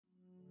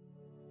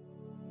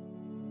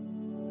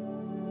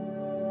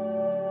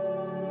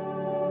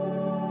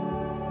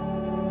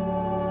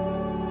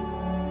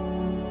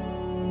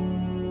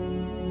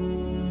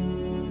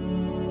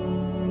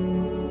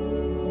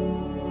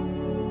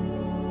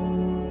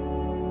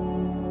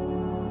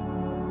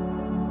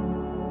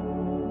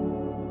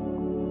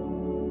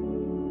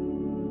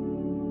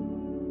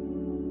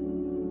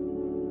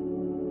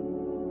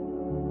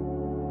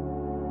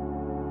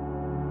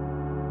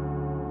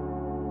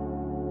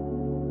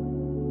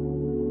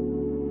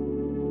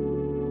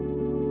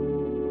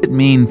it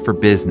mean for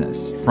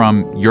business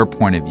from your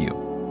point of view?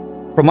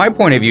 From my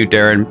point of view,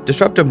 Darren,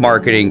 disruptive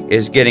marketing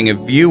is getting a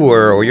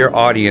viewer or your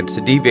audience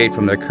to deviate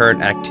from their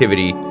current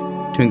activity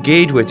to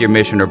engage with your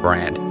mission or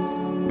brand.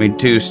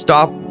 To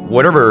stop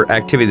whatever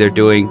activity they're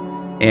doing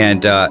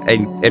and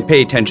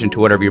pay attention to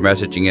whatever your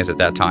messaging is at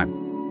that time.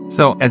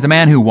 So, as a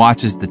man who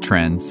watches the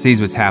trends, sees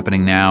what's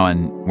happening now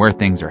and where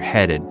things are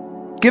headed,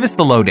 give us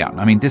the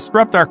lowdown.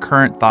 Disrupt our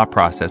current thought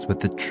process with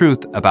the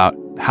truth about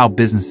how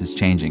business is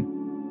changing.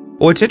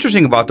 What's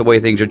interesting about the way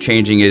things are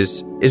changing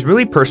is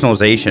really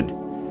personalization.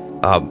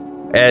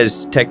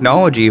 As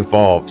technology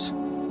evolves,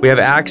 we have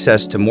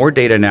access to more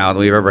data now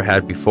than we've ever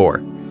had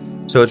before.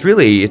 So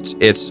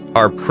it's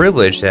our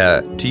privilege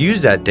to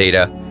use that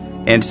data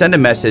and send a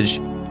message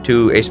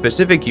to a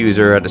specific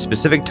user at a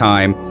specific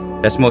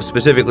time that's most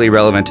specifically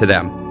relevant to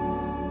them.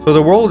 So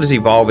the world is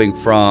evolving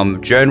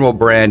from general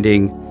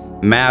branding,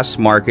 mass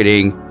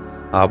marketing,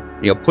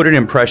 put an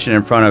impression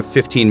in front of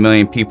 15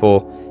 million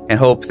people and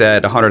hope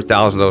that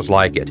 100,000 of those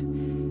like it.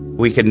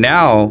 We can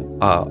now,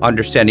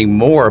 understanding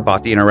more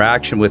about the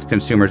interaction with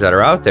consumers that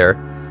are out there,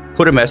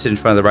 put a message in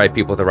front of the right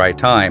people at the right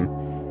time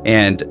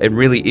and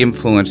really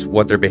influence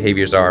what their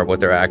behaviors are, what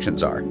their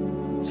actions are.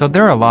 So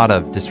there are a lot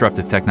of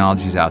disruptive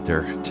technologies out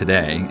there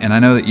today, and I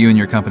know that you and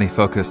your company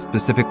focus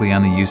specifically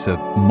on the use of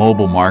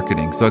mobile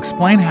marketing. So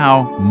explain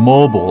how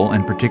mobile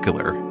in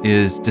particular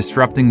is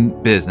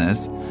disrupting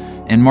business,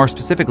 and more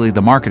specifically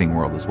the marketing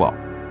world as well.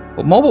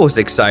 Well, mobile is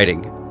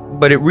exciting,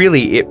 but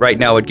right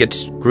now it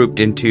gets grouped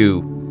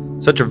into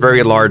such a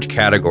very large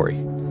category.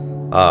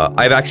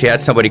 I've actually had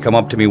somebody come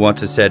up to me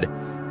once and said,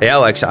 "Hey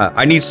Alex,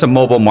 I need some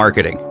mobile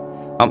marketing."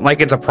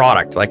 Like it's a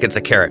product, like it's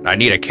a carrot. I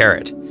need a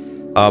carrot.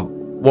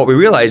 What we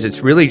realize,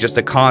 it's really just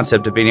a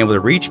concept of being able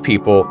to reach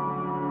people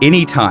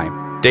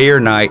anytime, day or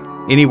night,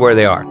 anywhere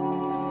they are.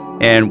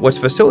 And what's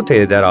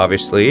facilitated that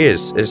obviously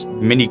is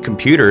mini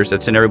computers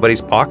that's in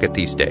everybody's pocket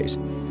these days.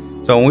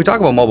 So when we talk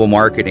about mobile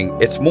marketing,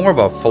 it's more of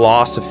a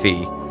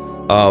philosophy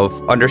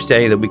of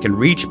understanding that we can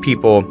reach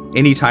people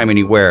anytime,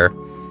 anywhere,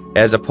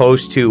 as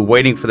opposed to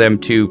waiting for them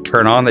to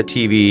turn on the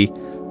TV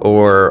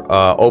or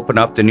open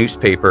up the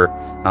newspaper.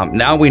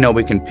 Now we know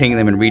we can ping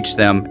them and reach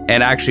them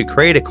and actually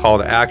create a call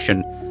to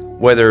action,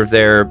 whether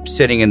they're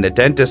sitting in the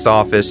dentist's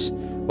office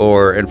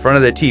or in front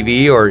of the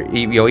TV or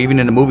even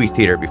in a movie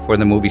theater before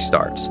the movie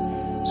starts.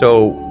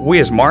 So we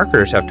as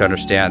marketers have to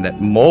understand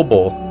that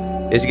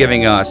mobile is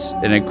giving us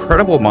an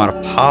incredible amount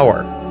of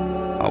power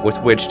with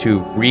which to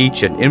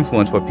reach and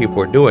influence what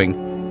people are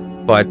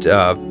doing. But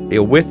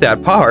with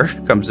that power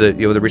comes the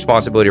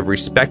responsibility of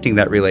respecting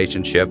that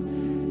relationship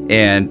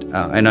and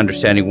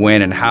understanding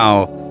when and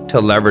how to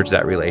leverage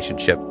that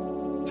relationship.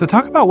 So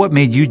talk about what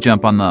made you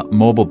jump on the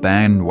mobile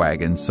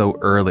bandwagon so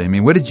early.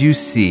 What did you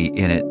see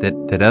in it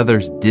that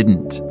others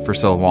didn't for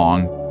so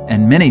long,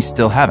 and many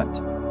still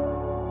haven't?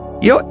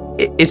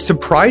 It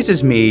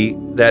surprises me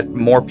that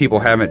more people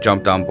haven't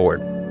jumped on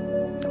board.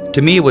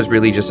 To me, it was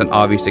really just an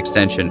obvious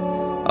extension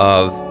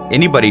of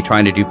anybody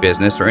trying to do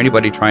business or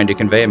anybody trying to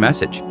convey a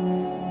message.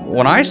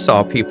 When I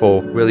saw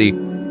people really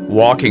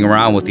walking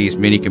around with these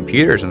mini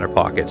computers in their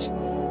pockets,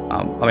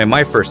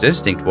 my first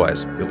instinct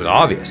was, it was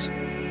obvious.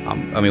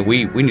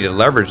 We need to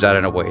leverage that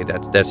in a way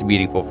that's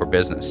meaningful for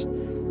business.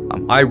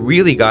 I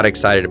really got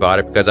excited about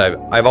it because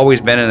I've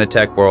always been in the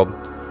tech world.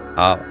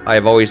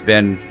 I've always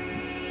been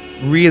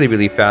really,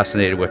 really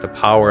fascinated with the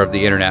power of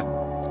the internet,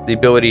 the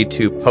ability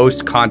to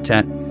post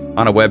content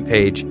on a web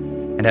page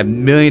and have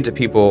millions of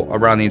people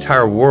around the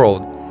entire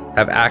world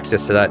have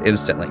access to that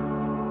instantly.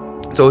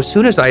 So as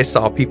soon as I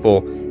saw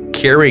people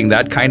carrying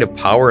that kind of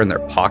power in their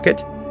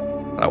pocket,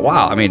 I thought,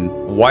 wow,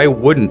 why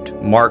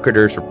wouldn't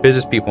marketers or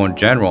business people in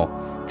general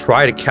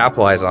try to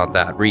capitalize on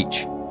that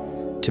reach?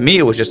 To me,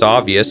 it was just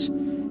obvious.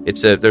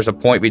 There's a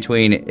point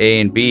between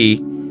A and B,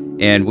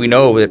 and we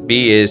know that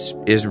B is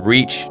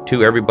reach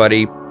to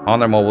everybody on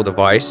their mobile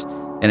device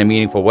in a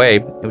meaningful way.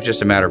 It was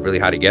just a matter of really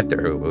how to get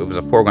there. It was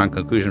a foregone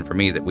conclusion for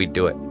me that we'd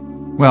do it.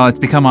 Well, it's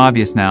become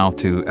obvious now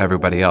to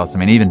everybody else.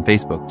 Even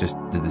Facebook just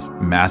did this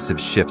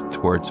massive shift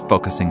towards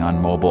focusing on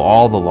mobile.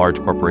 All the large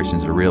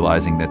corporations are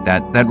realizing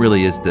that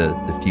really is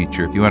the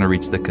future. If you want to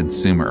reach the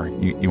consumer,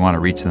 you want to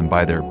reach them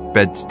by their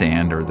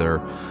bedstand or their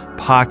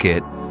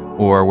pocket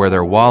or where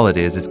their wallet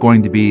is. It's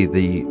going to be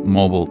the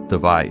mobile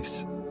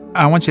device.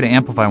 I want you to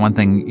amplify one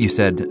thing you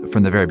said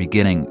from the very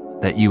beginning,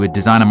 that you would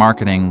design a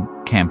marketing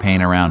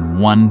campaign around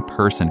one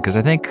person, because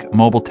I think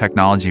mobile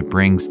technology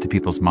brings to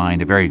people's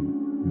mind a very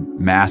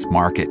mass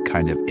market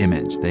kind of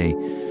image. They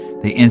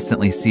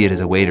instantly see it as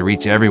a way to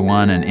reach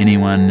everyone and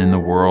anyone in the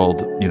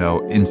world,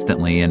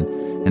 instantly.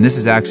 And this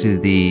is actually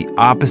the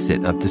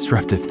opposite of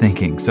disruptive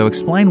thinking. So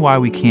explain why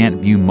we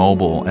can't view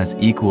mobile as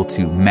equal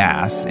to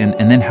mass, and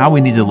then how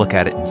we need to look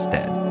at it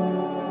instead.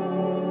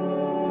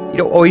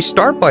 Always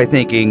start by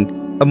thinking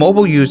a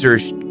mobile user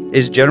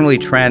is generally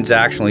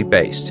transactionally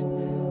based.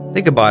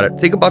 Think about it.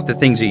 Think about the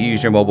things that you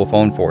use your mobile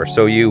phone for.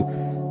 So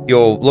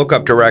you'll look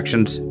up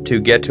directions to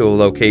get to a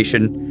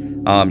location.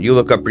 You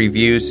look up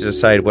reviews to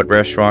decide what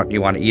restaurant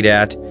you want to eat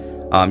at.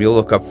 You'll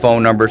look up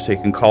phone numbers so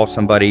you can call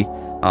somebody.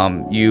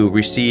 You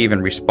receive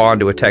and respond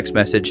to a text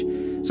message.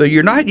 So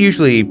you're not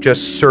usually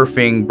just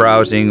surfing,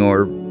 browsing,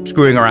 or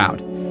screwing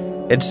around.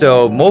 And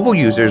so mobile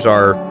users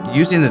are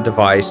using the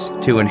device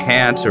to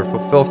enhance or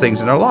fulfill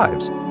things in their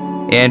lives.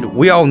 And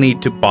we all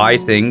need to buy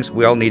things.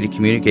 We all need to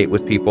communicate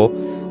with people.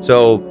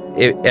 So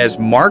as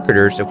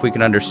marketers, if we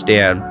can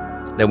understand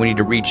that we need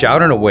to reach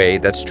out in a way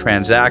that's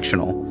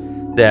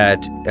transactional,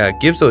 that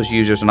gives those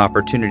users an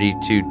opportunity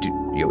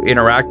to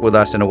interact with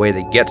us in a way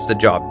that gets the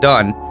job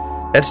done,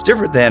 that's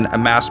different than a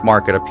mass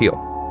market appeal.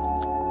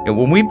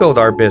 When we build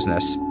our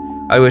business,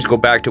 I always go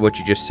back to what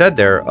you just said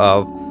there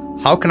of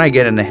how can I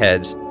get in the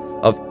heads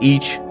of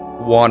each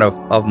one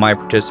of my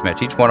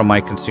participants, each one of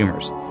my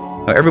consumers,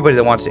 everybody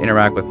that wants to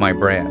interact with my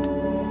brand.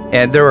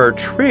 And there are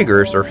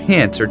triggers or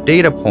hints or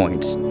data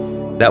points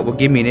that will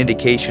give me an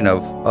indication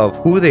of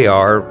who they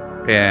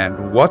are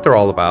and what they're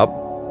all about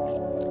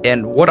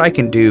and what I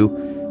can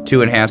do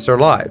to enhance their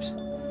lives.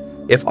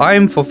 If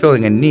I'm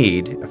fulfilling a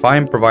need, if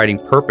I'm providing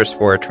purpose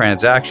for a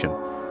transaction,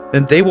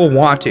 then they will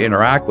want to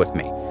interact with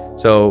me.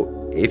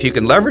 So if you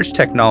can leverage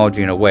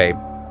technology in a way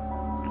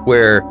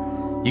where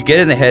you get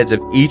in the heads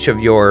of each of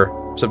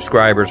your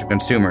subscribers or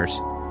consumers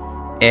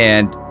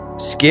and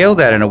scale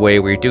that in a way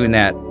where you're doing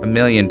that 1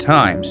 million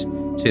times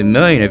to 1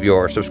 million of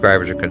your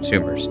subscribers or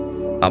consumers,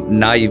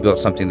 now you've built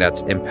something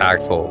that's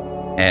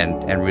impactful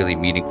and really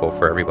meaningful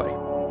for everybody.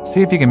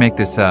 See if you can make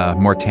this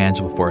more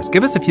tangible for us.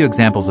 Give us a few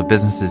examples of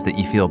businesses that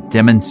you feel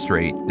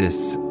demonstrate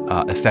this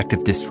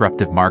effective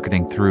disruptive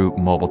marketing through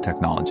mobile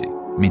technology.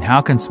 I mean,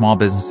 how can small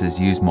businesses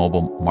use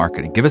mobile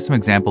marketing? Give us some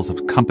examples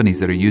of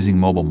companies that are using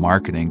mobile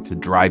marketing to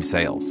drive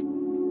sales.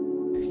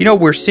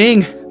 We're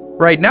seeing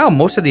right now,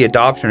 most of the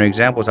adoption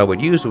examples I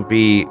would use would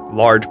be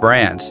large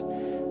brands.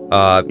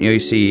 You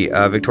see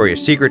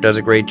Victoria's Secret does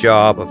a great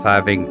job of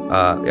having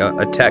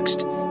a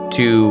text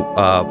to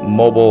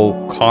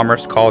mobile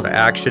commerce call to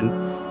action.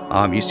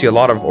 You see a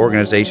lot of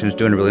organizations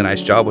doing a really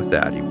nice job with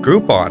that.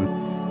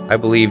 Groupon, I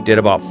believe, did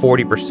about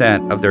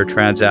 40% of their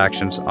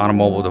transactions on a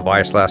mobile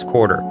device last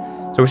quarter.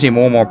 So we're seeing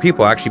more and more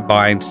people actually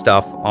buying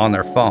stuff on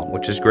their phone,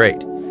 which is great.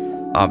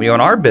 In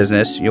our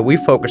business, we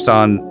focus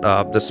on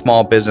the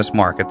small business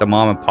market, the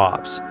mom and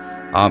pops,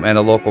 and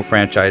the local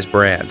franchise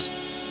brands.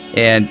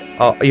 And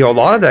a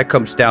lot of that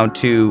comes down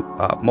to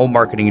mobile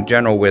marketing in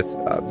general, with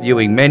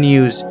viewing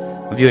menus,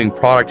 viewing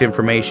product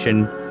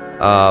information,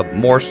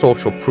 more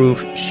social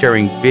proof,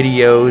 sharing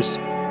videos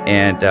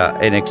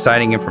and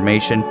exciting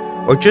information,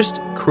 or just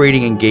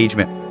creating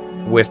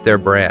engagement with their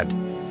brand.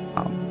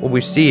 What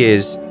we see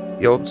is,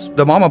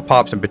 the mom and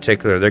pops in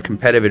particular, their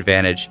competitive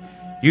advantage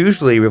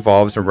usually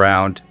revolves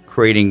around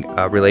creating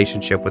a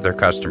relationship with their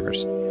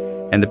customers.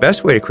 And the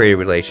best way to create a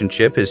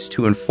relationship is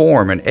to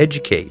inform and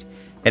educate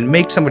and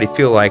make somebody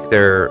feel like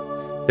they're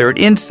an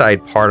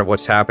inside part of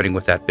what's happening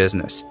with that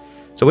business.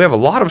 So we have a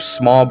lot of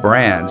small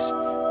brands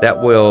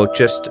that will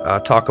just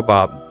talk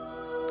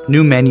about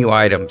new menu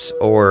items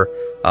or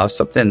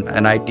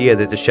an idea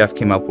that the chef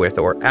came up with,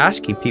 or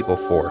asking people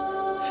for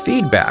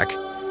feedback.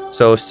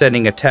 So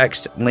sending a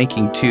text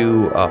linking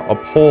to a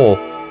poll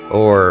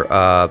or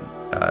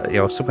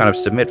some kind of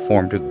submit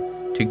form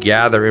to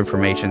gather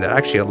information that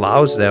actually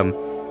allows them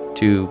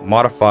to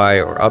modify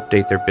or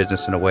update their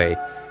business in a way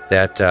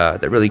that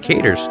really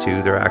caters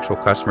to their actual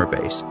customer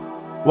base.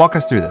 Walk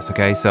us through this,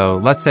 okay? So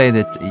let's say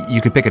that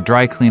you could pick a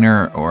dry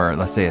cleaner, or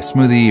let's say a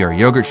smoothie or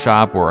yogurt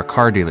shop or a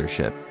car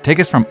dealership. Take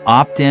us from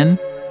opt-in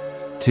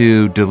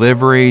to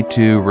delivery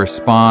to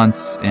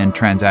response and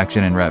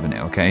transaction and revenue,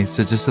 okay?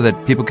 So just so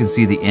that people can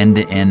see the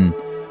end-to-end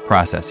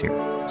process here.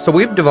 So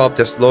we've developed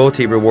this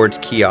loyalty rewards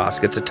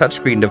kiosk. It's a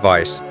touchscreen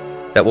device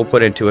that we'll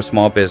put into a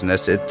small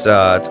business. It's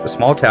a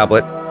small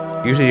tablet,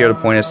 usually near the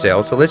point of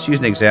sale. So let's use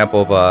an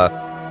example of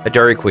a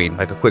Dairy Queen,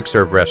 like a quick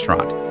serve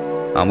restaurant.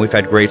 We've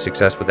had great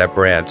success with that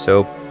brand.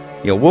 So,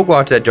 we'll go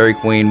out to that Dairy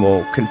Queen,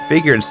 we'll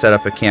configure and set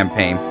up a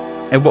campaign.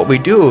 And what we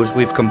do is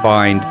we've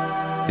combined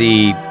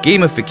the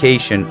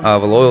gamification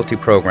of a loyalty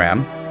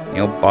program,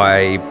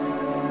 buy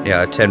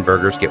 10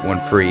 burgers, get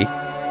one free,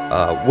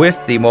 with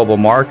the mobile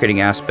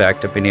marketing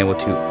aspect of being able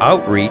to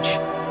outreach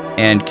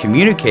and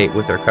communicate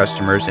with their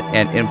customers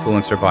and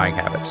influence their buying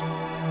habits.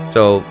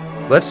 So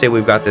let's say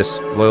we've got this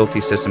loyalty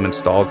system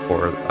installed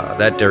for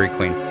that Dairy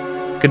Queen.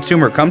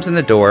 Consumer comes in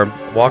the door,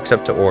 walks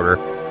up to order.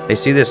 They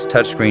see this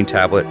touchscreen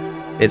tablet.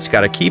 It's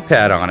got a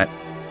keypad on it.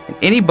 And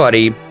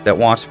anybody that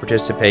wants to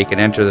participate can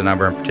enter the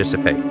number and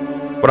participate.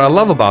 What I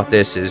love about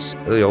this is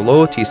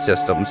loyalty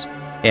systems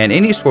and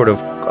any sort of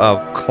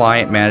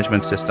client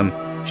management system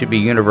should be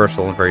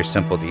universal and very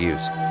simple to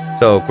use.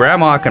 So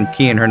grandma can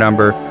key in her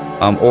number,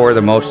 or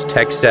the most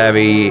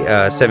tech-savvy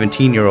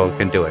 17-year-old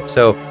can do it.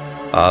 So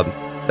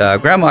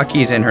grandma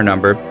keys in her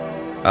number,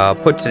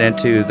 puts it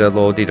into the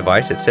loyalty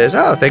device. It says,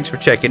 "Oh, thanks for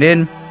checking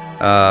in.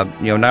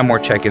 9 more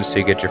check-ins so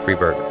you get your free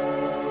burger."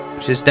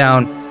 Sits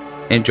down,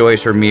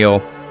 enjoys her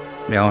meal,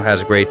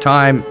 has a great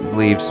time,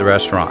 leaves the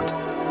restaurant.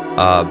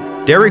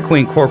 Dairy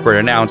Queen Corporate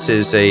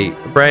announces a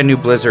brand new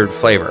Blizzard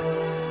flavor.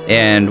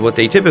 And what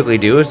they typically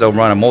do is they'll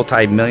run a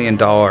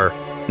multi-million-dollar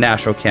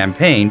national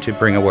campaign to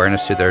bring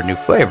awareness to their new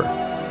flavor.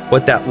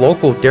 What that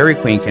local Dairy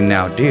Queen can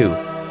now do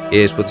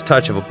is, with the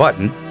touch of a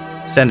button,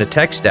 send a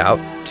text out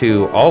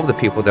to all of the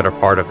people that are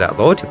part of that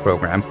loyalty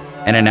program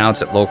and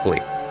announce it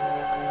locally.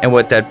 And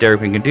what that Dairy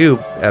Queen can do,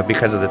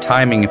 because of the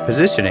timing and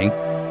positioning,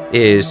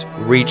 is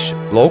reach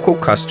local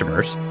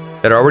customers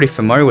that are already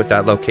familiar with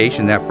that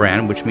location, that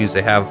brand, which means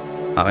they have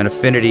an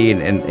affinity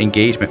and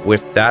engagement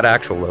with that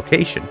actual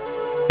location,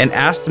 and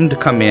ask them to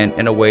come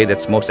in a way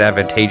that's most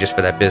advantageous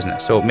for that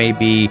business. So it may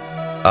be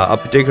a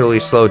particularly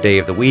slow day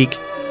of the week,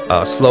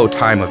 a slow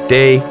time of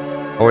day,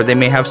 or they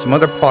may have some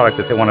other product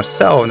that they want to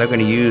sell, and they're going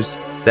to use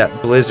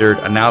that Blizzard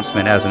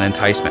announcement as an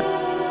enticement.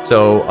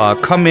 So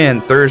come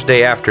in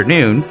Thursday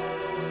afternoon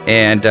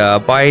and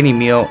buy any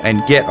meal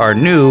and get our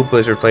new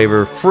Blizzard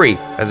flavor free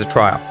as a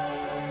trial.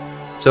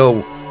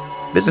 So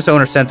business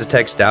owner sends a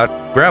text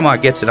out. Grandma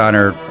gets it on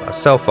her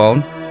cell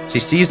phone. She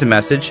sees the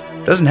message,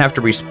 doesn't have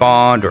to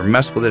respond or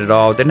mess with it at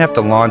all, didn't have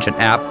to launch an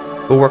app.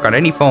 Will work on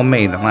any phone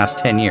made in the last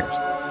 10 years.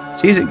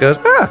 Sees it, goes,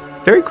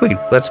 Dairy Queen,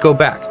 let's go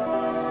back.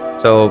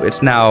 So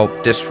it's now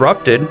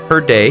disrupted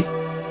her day,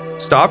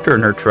 stopped her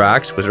in her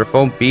tracks because her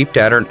phone beeped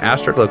at her and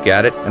asked her to look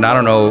at it. And I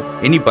don't know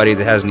anybody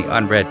that has any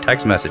unread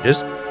text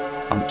messages.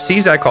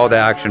 Sees that call to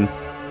action,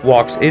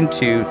 walks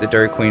into the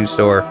Dairy Queen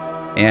store,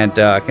 and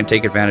can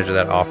take advantage of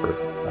that offer.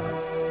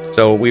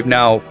 So we've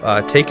now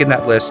taken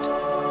that list,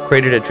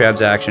 created a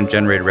transaction,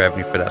 generated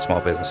revenue for that small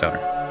business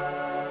owner.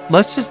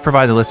 Let's just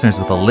provide the listeners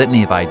with a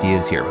litany of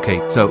ideas here,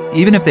 okay? So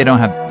even if they don't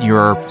have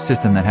your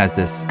system that has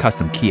this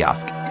custom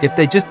kiosk, if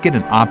they just get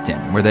an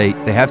opt-in where they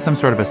have some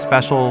sort of a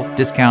special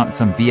discount,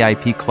 some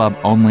VIP club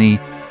only,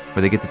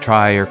 where they get to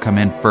try or come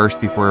in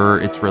first before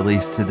it's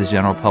released to the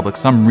general public,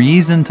 some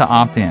reason to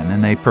opt in,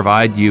 and they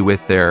provide you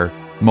with their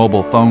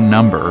mobile phone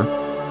number,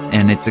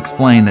 and it's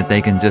explained that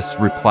they can just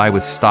reply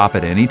with stop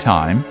at any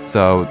time.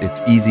 So it's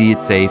easy,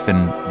 it's safe,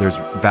 and there's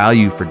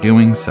value for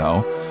doing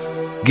so.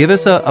 Give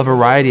us a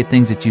variety of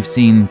things that you've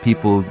seen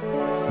people,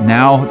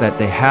 now that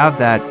they have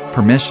that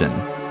permission,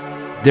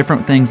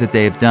 different things that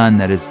they've done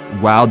that has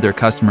wowed their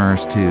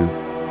customers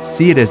to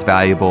see it as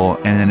valuable,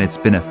 and then it's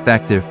been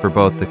effective for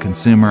both the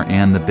consumer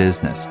and the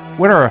business.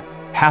 What are a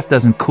half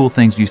dozen cool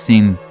things you've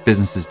seen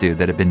businesses do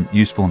that have been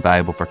useful and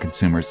valuable for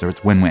consumers, so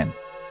it's win-win?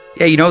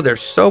 Yeah,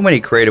 there's so many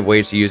creative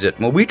ways to use it.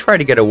 Well, we try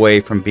to get away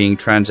from being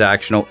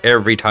transactional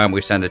every time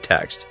we send a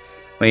text.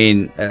 I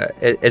mean,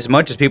 as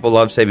much as people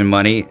love saving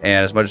money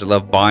and as much as they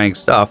love buying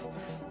stuff,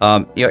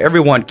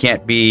 everyone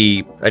can't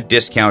be a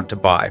discount to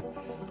buy.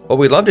 What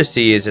we love to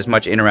see is as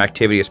much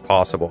interactivity as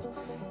possible.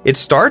 It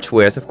starts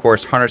with, of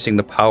course, harnessing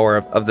the power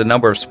of the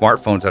number of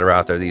smartphones that are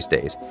out there these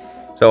days.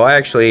 So I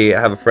actually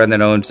have a friend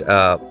that owns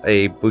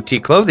a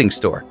boutique clothing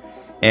store,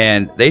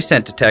 and they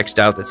sent a text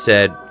out that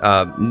said,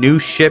 new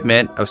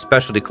shipment of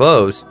specialty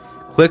clothes,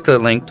 click the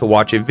link to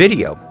watch a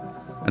video.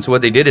 And so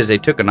what they did is they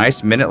took a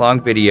nice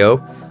minute-long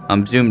video,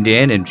 zoomed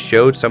in and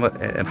showed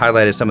and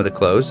highlighted some of the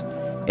clothes,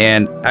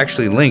 and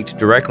actually linked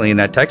directly in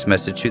that text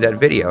message to that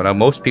video. Now,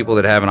 most people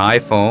that have an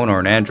iPhone or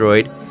an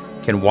Android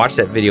can watch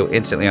that video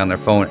instantly on their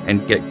phone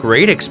and get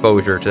great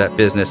exposure to that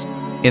business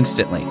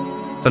instantly.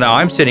 So now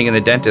I'm sitting in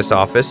the dentist's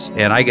office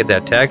and I get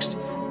that text.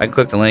 I can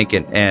click the link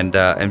and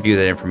view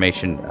that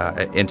information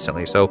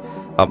instantly. So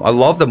I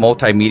love the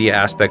multimedia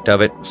aspect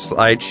of it.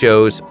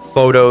 Slideshows,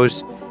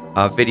 photos,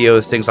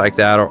 videos, things like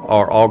that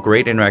are all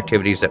great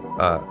interactivities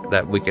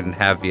that we can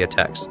have via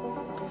text.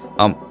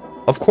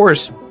 Of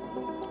course,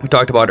 we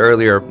talked about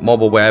earlier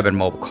mobile web and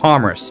mobile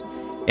commerce,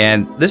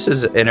 and this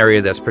is an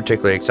area that's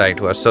particularly exciting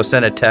to us. So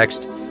send a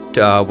text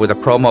with a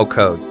promo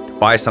code to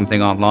buy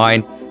something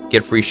online,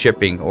 get free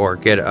shipping, or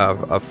get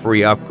a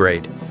free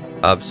upgrade.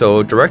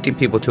 So directing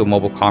people to a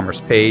mobile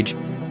commerce page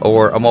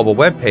or a mobile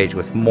web page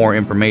with more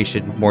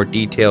information, more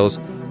details,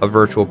 a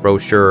virtual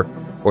brochure,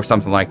 or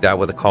something like that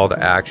with a call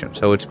to action.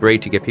 So it's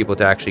great to get people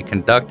to actually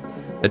conduct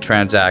the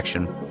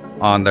transaction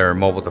on their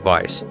mobile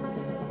device.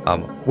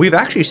 We've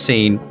actually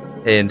seen,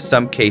 in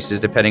some cases,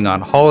 depending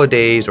on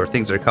holidays or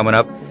things that are coming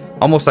up,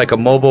 almost like a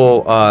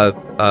mobile,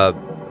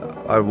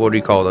 what do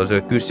you call those,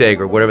 a goose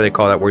egg or whatever they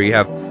call that, where you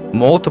have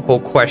multiple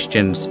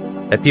questions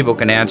that people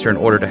can answer in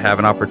order to have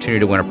an opportunity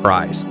to win a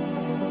prize.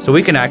 So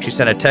we can actually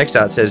send a text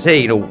out that says,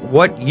 hey,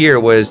 what year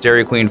was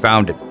Dairy Queen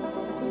founded?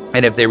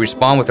 And if they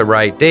respond with the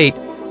right date,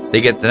 they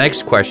get the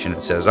next question.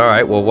 It says, all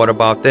right, well, what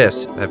about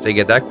this? If they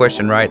get that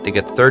question right, they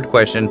get the third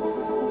question.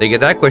 They get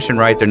that question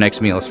right, their next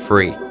meal is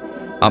free.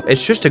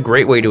 It's just a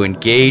great way to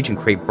engage and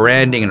create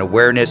branding and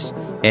awareness,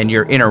 and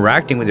you're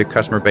interacting with your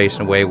customer base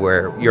in a way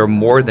where you're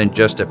more than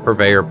just a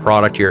purveyor of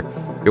product. You're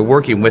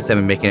working with them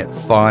and making it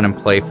fun and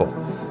playful.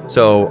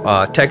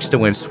 So text to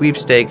win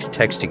sweepstakes,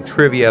 texting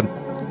trivia,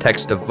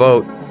 text to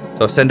vote.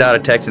 So send out a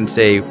text and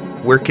say,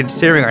 we're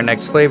considering our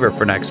next flavor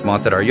for next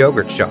month at our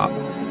yogurt shop.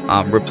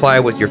 Reply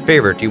with your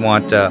favorite. Do you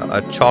want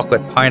a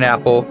chocolate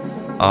pineapple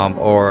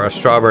or a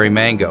strawberry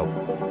mango?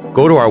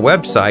 Go to our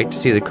website to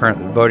see the current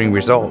voting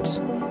results.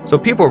 So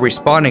people are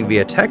responding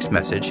via text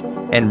message,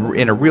 and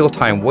in a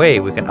real-time way,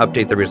 we can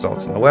update the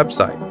results on the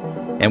website.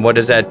 And what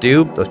does that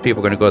do? Those people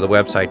are going to go to the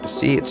website to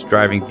see. It's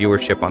driving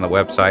viewership on the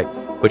website,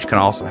 which can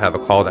also have a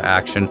call to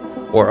action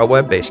or a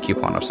web-based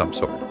coupon of some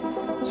sort.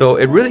 So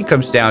it really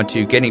comes down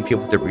to getting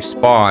people to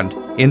respond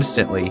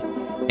instantly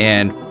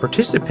and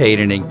participate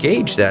and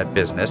engage that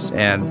business.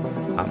 And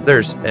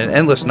there's an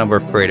endless number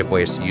of creative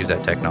ways to use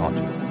that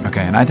technology.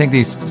 Okay, and I think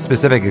these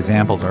specific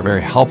examples are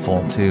very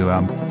helpful to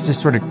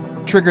just sort of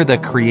trigger the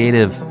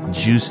creative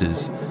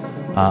juices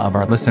of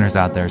our listeners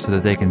out there so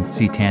that they can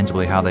see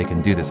tangibly how they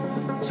can do this.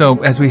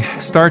 So as we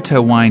start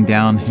to wind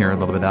down here a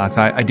little bit, Alex,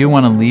 I do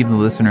want to leave the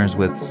listeners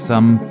with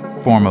some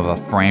form of a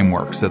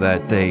framework so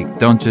that they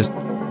don't just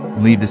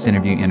leave this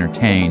interview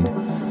entertained,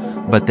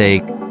 but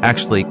they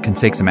actually can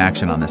take some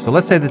action on this. So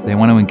let's say that they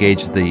want to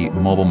engage the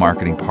mobile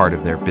marketing part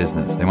of their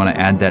business. They want to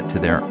add that to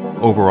their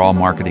overall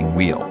marketing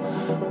wheel.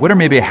 What are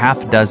maybe a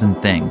half dozen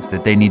things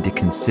that they need to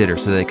consider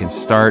so they can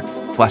start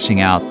fleshing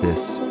out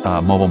this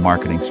mobile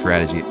marketing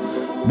strategy?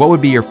 What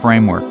would be your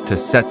framework to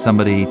set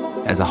somebody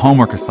as a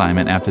homework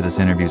assignment after this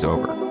interview is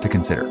over to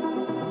consider?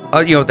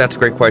 That's a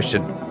great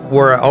question.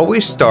 Where I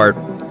always start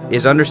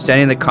is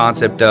understanding the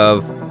concept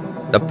of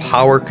the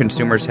power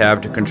consumers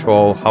have to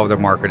control how they're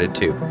marketed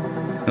to.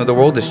 The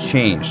world has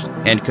changed,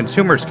 and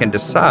consumers can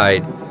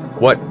decide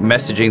what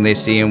messaging they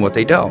see and what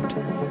they don't.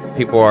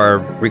 People are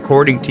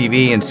recording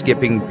TV and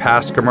skipping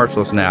past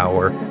commercials now,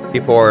 or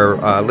people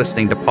are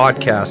listening to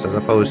podcasts as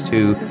opposed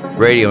to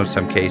radio in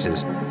some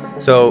cases.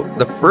 So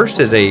the first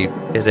is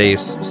a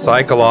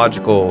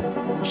psychological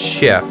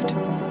shift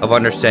of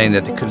understanding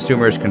that the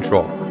consumer is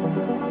control.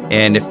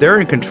 And if they're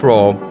in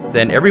control,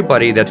 then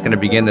everybody that's going to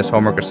begin this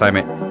homework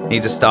assignment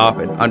needs to stop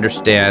and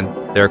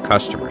understand their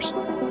customers.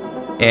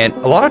 And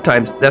a lot of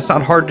times that's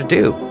not hard to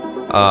do.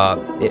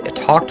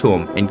 Talk to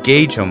them,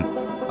 engage them.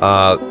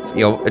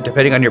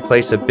 Depending on your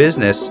place of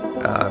business,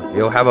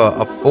 have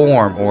a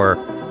form or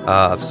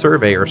a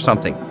survey or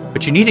something.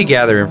 But you need to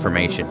gather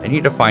information. You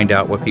need to find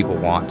out what people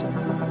want.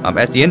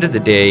 At the end of the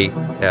day,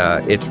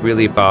 it's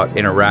really about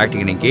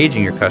interacting and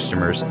engaging your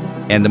customers.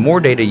 And the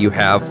more data you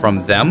have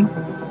from them,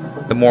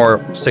 the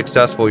more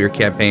successful your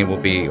campaign will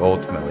be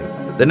ultimately.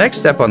 The next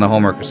step on the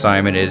homework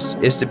assignment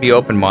is to be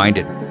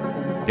open-minded.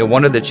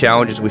 One of the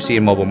challenges we see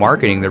in mobile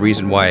marketing, the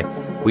reason why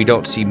we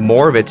don't see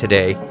more of it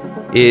today,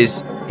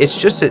 is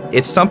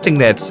it's something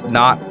that's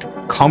not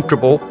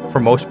comfortable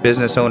for most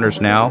business owners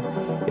now.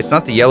 It's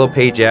not the yellow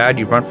page ad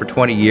you've run for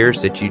 20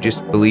 years that you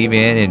just believe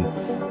in,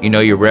 and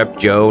your rep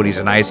Joe and he's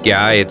a nice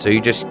guy, and so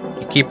you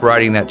keep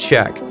writing that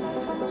check.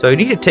 So you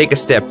need to take a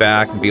step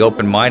back and be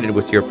open-minded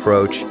with your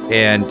approach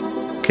and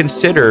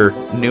consider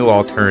new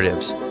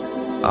alternatives.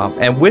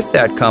 And with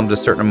that comes a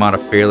certain amount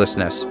of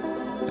fearlessness.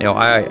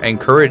 I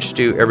encourage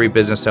to every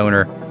business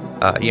owner,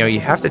 you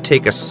have to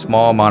take a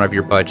small amount of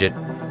your budget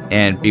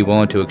and be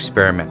willing to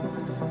experiment.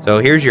 So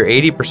here's your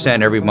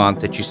 80% every month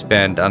that you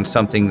spend on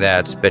something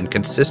that's been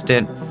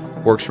consistent,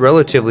 works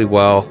relatively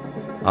well.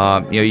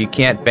 You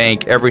can't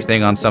bank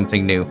everything on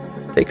something new.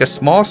 Take a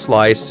small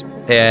slice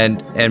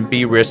and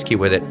be risky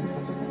with it.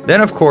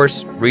 Then, of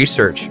course,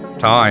 research,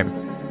 time.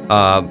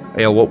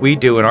 What we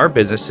do in our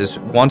business is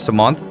once a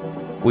month,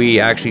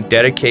 we actually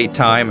dedicate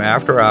time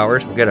after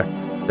hours.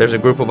 There's a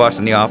group of us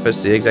in the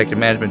office, the executive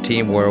management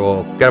team, where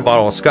we'll get a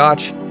bottle of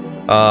scotch.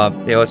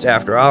 It's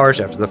after hours,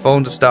 after the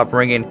phones have stopped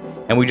ringing,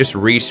 and we just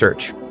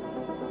research.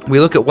 We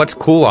look at what's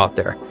cool out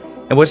there.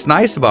 And what's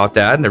nice about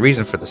that, and the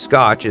reason for the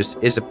scotch, is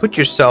to put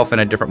yourself in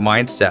a different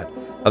mindset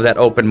of that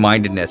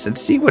open-mindedness and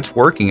see what's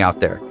working out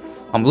there.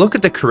 Look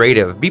at the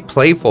creative, be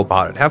playful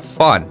about it, have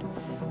fun.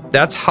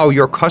 That's how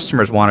your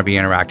customers want to be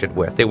interacted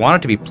with. They want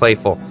it to be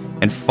playful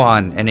and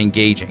fun and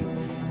engaging.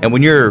 And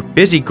when you're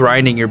busy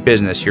grinding your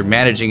business, you're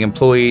managing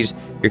employees,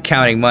 you're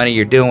counting money,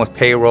 you're dealing with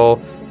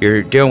payroll,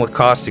 you're dealing with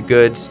cost of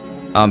goods,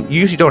 you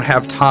usually don't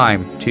have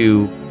time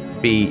to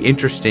be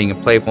interesting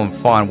and playful and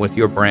fun with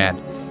your brand.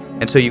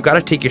 And so you've got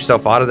to take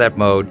yourself out of that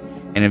mode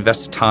and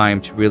invest the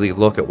time to really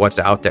look at what's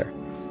out there.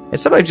 And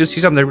sometimes you'll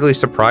see something that really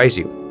surprise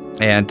you,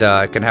 and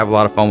can have a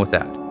lot of fun with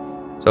that.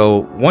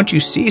 So once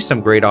you see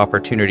some great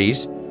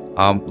opportunities,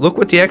 look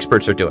what the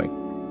experts are doing.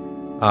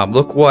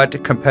 Look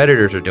what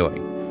competitors are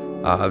doing.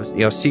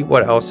 See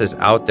what else is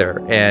out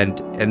there,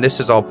 and this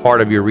is all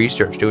part of your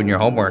research, doing your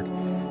homework.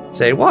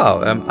 Say,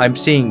 wow, I'm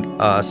seeing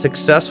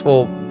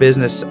successful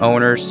business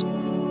owners,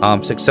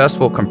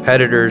 successful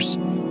competitors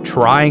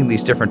trying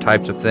these different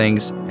types of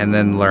things, and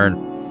then learn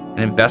and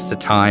invest the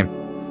time,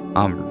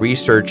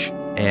 research,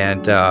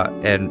 and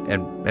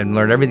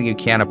learn everything you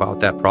can about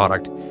that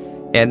product.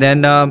 And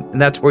then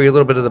and that's where a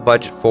little bit of the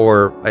budget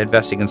for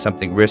investing in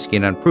something risky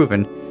and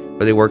unproven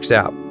really works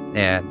out.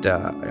 And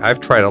I've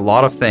tried a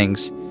lot of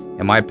things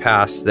in my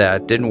past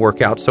that didn't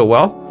work out so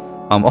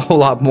well, a whole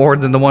lot more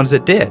than the ones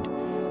that did.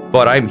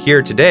 But I'm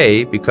here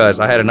today because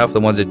I had enough of the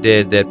ones that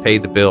did that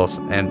paid the bills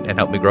and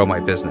helped me grow my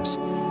business.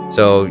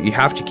 So you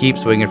have to keep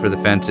swinging for the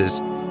fences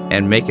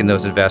and making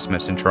those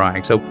investments and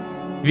trying. So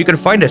if you can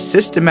find a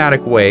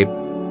systematic way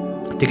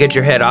to get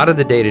your head out of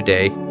the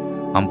day-to-day,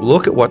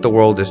 look at what the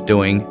world is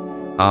doing,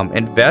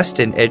 invest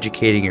in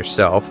educating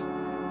yourself,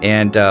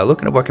 and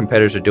looking at what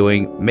competitors are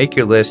doing, make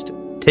your list,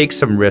 take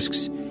some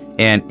risks,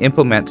 and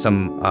implement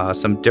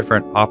some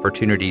different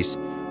opportunities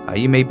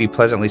you may be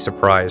pleasantly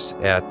surprised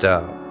at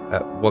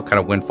what kind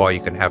of windfall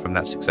you can have from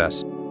that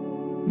success.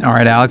 All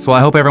right, Alex. Well, I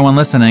hope everyone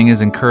listening is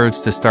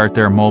encouraged to start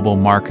their mobile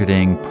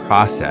marketing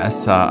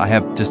process. I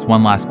have just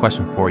one last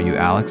question for you,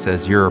 Alex.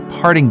 As your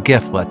parting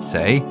gift, let's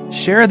say,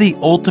 share the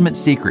ultimate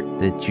secret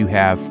that you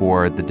have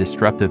for the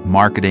disruptive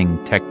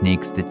marketing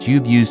techniques that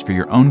you've used for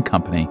your own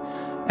company,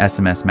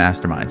 SMS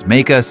Masterminds.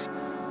 Make us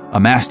a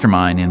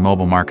mastermind in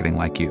mobile marketing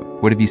like you.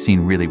 What have you seen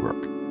really work?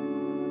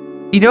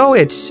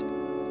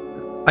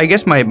 I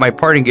guess my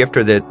parting gift,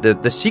 or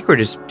the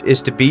secret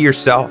is to be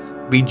yourself,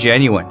 be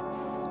genuine,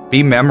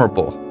 be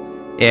memorable.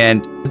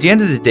 And at the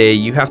end of the day,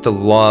 you have to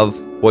love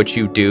what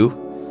you do.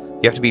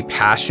 You have to be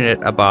passionate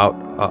about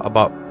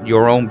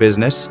your own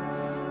business.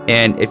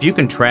 And if you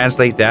can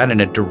translate that in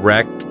a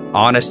direct,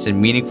 honest,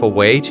 and meaningful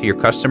way to your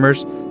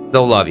customers,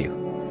 they'll love you.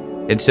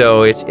 And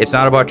so it's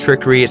not about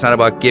trickery, it's not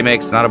about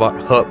gimmicks, it's not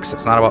about hooks,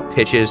 it's not about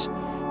pitches.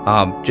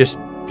 Just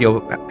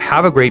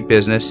have a great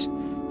business.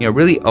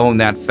 Really own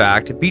that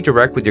fact. Be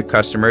direct with your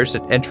customers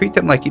and treat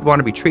them like you'd want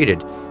to be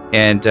treated.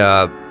 And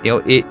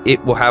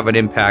it will have an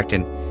impact,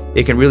 and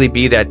it can really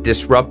be that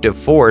disruptive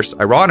force.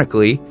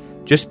 Ironically,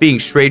 just being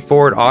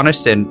straightforward,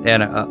 honest, and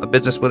a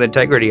business with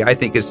integrity, I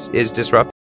think is disruptive.